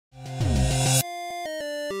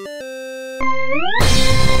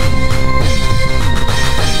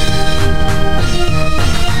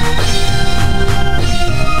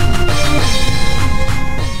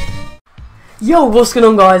Yo, what's going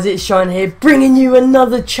on guys, it's Shine here, bringing you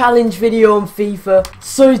another challenge video on FIFA.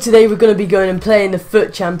 So today we're going to be going and playing the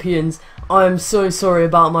Foot Champions. I am so sorry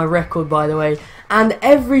about my record, by the way. And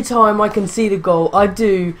every time I can see the goal, I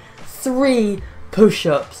do 3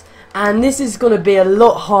 push-ups. And this is going to be a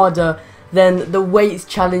lot harder than the weights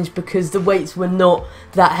challenge because the weights were not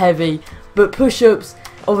that heavy. But push-ups,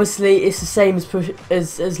 obviously, it's the same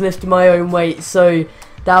as lifting my own weight, so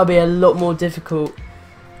that'll be a lot more difficult.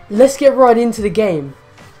 Let's get right into the game.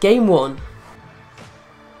 Game 1.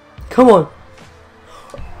 Come on.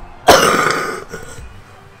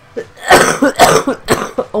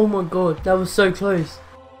 Oh my god, that was so close.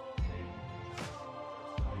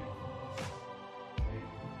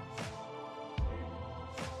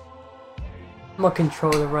 My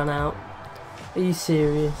controller ran out. Are you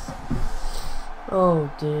serious?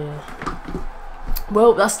 Oh dear.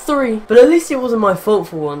 Well, that's 3. But at least it wasn't my fault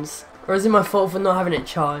for once. Or is it my fault for not having it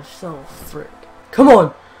charged? Oh, frick. Come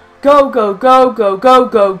on. Go, go, go, go, go,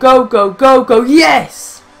 go, go, go, go, go.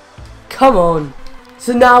 Yes! Come on.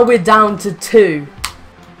 So now we're down to 2.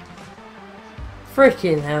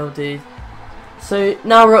 Freaking hell, dude. So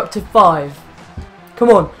now we're up to 5. Come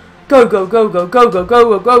on. Go, go, go, go, go, go, go,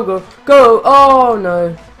 go, go, go, go. Oh,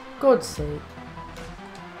 no. God's sake.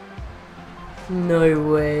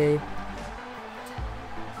 No way.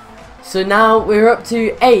 So now we're up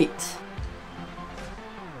to 8.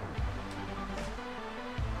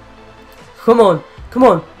 Come on, come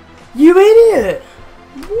on. You idiot!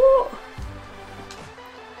 What?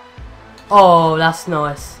 Oh, that's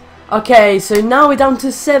nice. Okay, so now we're down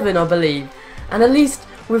to 7, I believe. And at least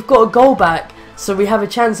we've got a goal back, so we have a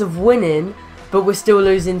chance of winning, but we're still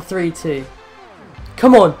losing 3-2.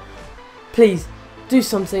 Come on. Please, do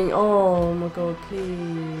something. Oh my god,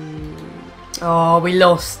 please. Oh, we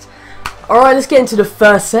lost. Alright, let's get into the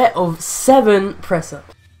first set of 7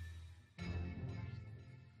 press-ups.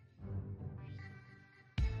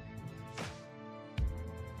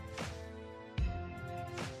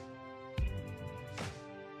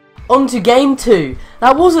 On to game 2.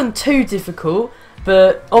 That wasn't too difficult,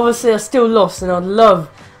 but obviously I still lost and I'd love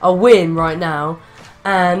a win right now.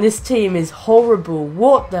 And this team is horrible.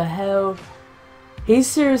 What the hell? He's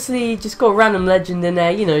seriously just got a random legend in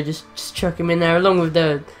there, you know, just chuck him in there along with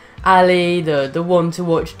the Ali, the one to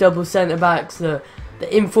watch double centre backs, the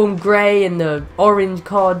informed grey and the orange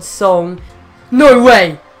card song. No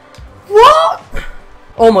way! What?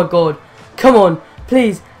 Oh my god. Come on.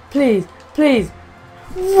 Please, please, please.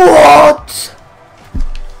 What?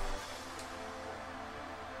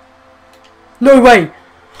 No way.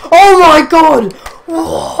 Oh my god.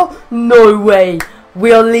 What? No way.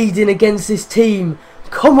 We are leading against this team.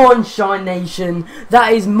 Come on, Shine Nation.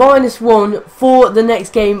 That is -1 for the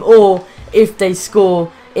next game, or if they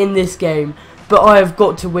score in this game. But I have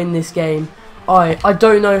got to win this game. I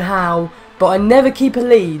don't know how, but I never keep a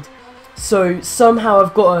lead. So somehow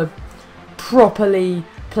I've got to properly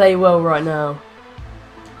play well right now.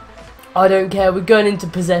 I don't care. We're going into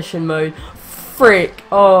possession mode. Frick.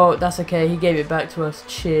 Oh, that's okay. He gave it back to us.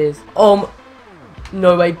 Cheers.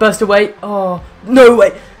 No way. Burst away. Oh, no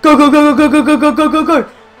way. Go, go, go, go, go, go, go, go, go, go.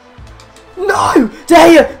 No! De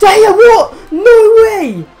Gea, what? No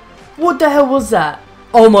way! What the hell was that?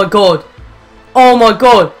 Oh my god. Oh my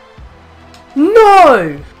god.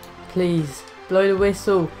 No! Please, blow the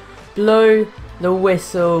whistle. Blow the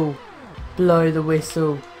whistle. Blow the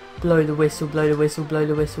whistle. Blow the whistle, blow the whistle, blow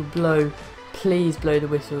the whistle, blow. Please blow the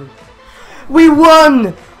whistle. We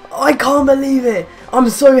won! I can't believe it. I'm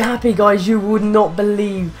so happy, guys. You would not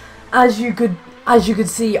believe. As you could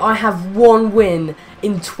see, I have 1 win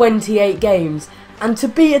in 28 games. And to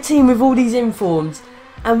beat a team with all these informs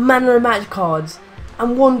and man of the match cards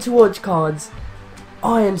and 1 to watch cards,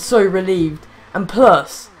 I am so relieved. And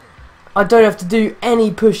plus, I don't have to do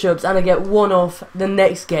any push-ups and I get 1 off the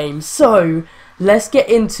next game. So, let's get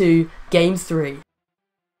into game 3.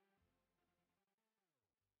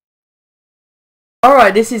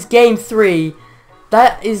 Alright, this is game 3.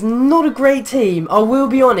 That is not a great team, I will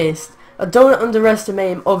be honest. I don't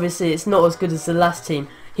underestimate him, obviously it's not as good as the last team.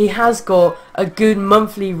 He has got a good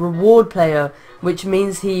monthly reward player, which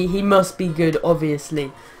means he must be good,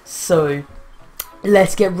 obviously. So,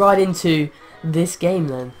 let's get right into this game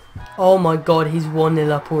then. Oh my god, he's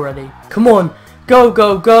 1-0 up already. Come on. Go,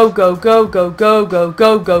 go, go, go, go, go, go, go,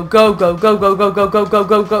 go, go, go, go, go, go, go, go, go, go,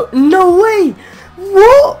 go, go. No way!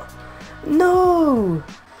 What? No!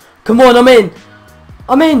 Come on, I'm in!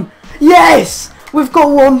 I'm in! Yes! We've got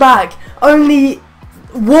 1 back! Only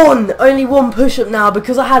one push-up now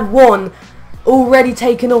because I had 1 already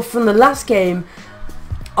taken off from the last game.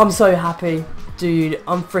 I'm so happy. Dude,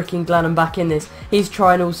 I'm freaking glad I'm back in this. He's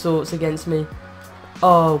trying all sorts against me.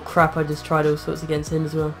 Oh crap, I just tried all sorts against him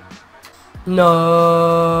as well. No.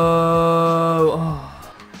 Oh.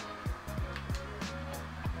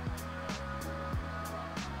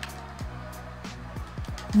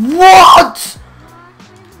 What?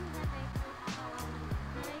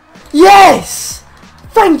 Yes!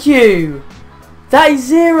 Thank you! That is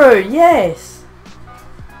 0, yes!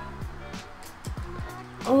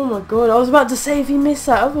 Oh my god, I was about to say if he missed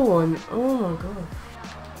that other one. Oh my god.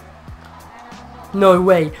 No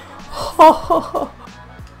way.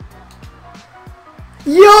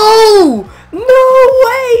 Yo! No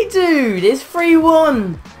way, dude! It's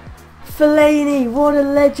 3-1. Fellaini, what a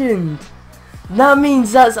legend. That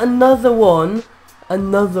means that's another one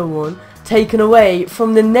taken away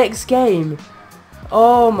from the next game.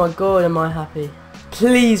 Oh my god, am I happy.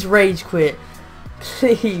 Please rage quit.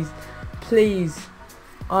 Please, please.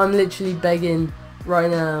 I'm literally begging right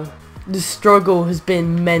now. The struggle has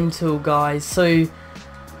been mental, guys. So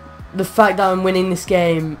the fact that I'm winning this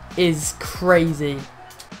game is crazy.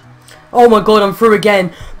 Oh my god, I'm through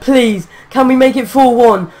again. Please, can we make it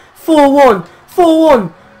 4-1? 4-1.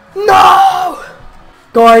 4-1. No!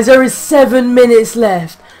 Guys, there is 7 minutes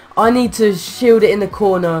left. I need to shield it in the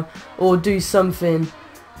corner or do something.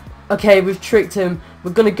 Okay, we've tricked him.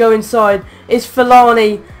 We're going to go inside. It's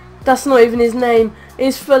Fellaini. That's not even his name.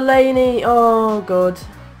 It's Fellaini. Oh, God.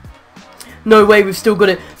 No way, we've still got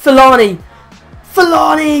it. Fellaini.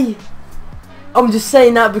 Fellaini. I'm just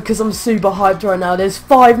saying that because I'm super hyped right now. There's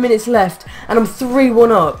 5 minutes left and I'm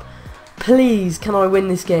 3-1 up. Please, can I win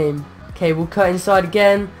this game? Okay, we'll cut inside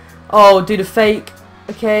again. Oh, do the fake.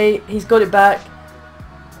 Okay, he's got it back.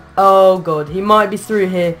 Oh god, he might be through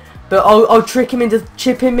here, but I'll trick him into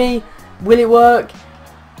chipping me. Will it work?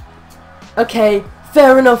 Okay,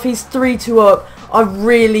 fair enough, he's 3-2 up. I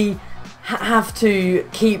really have to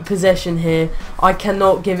keep possession here. I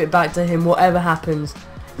cannot give it back to him, whatever happens.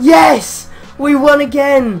 Yes! We won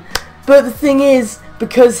again! But the thing is,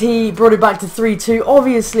 because he brought it back to 3-2,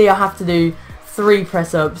 obviously I have to do 3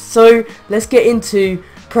 press-ups. So, let's get into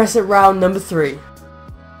press-up round number 3.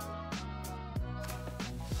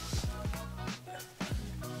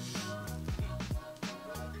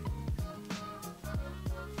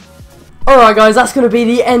 Alright guys, that's going to be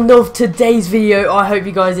the end of today's video. I hope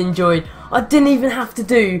you guys enjoyed. I didn't even have to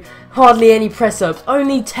do hardly any press-ups,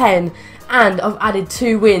 only 10, and I've added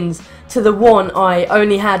 2 wins to the one I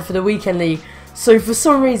only had for the weekend league. So for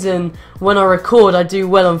some reason, when I record, I do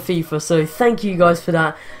well on FIFA, so thank you guys for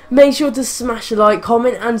that. Make sure to smash a like,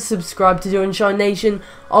 comment and subscribe to join Shine Nation.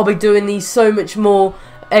 I'll be doing these so much more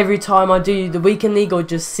every time I do the weekend league or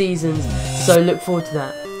just seasons, so look forward to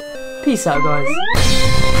that. Peace out guys.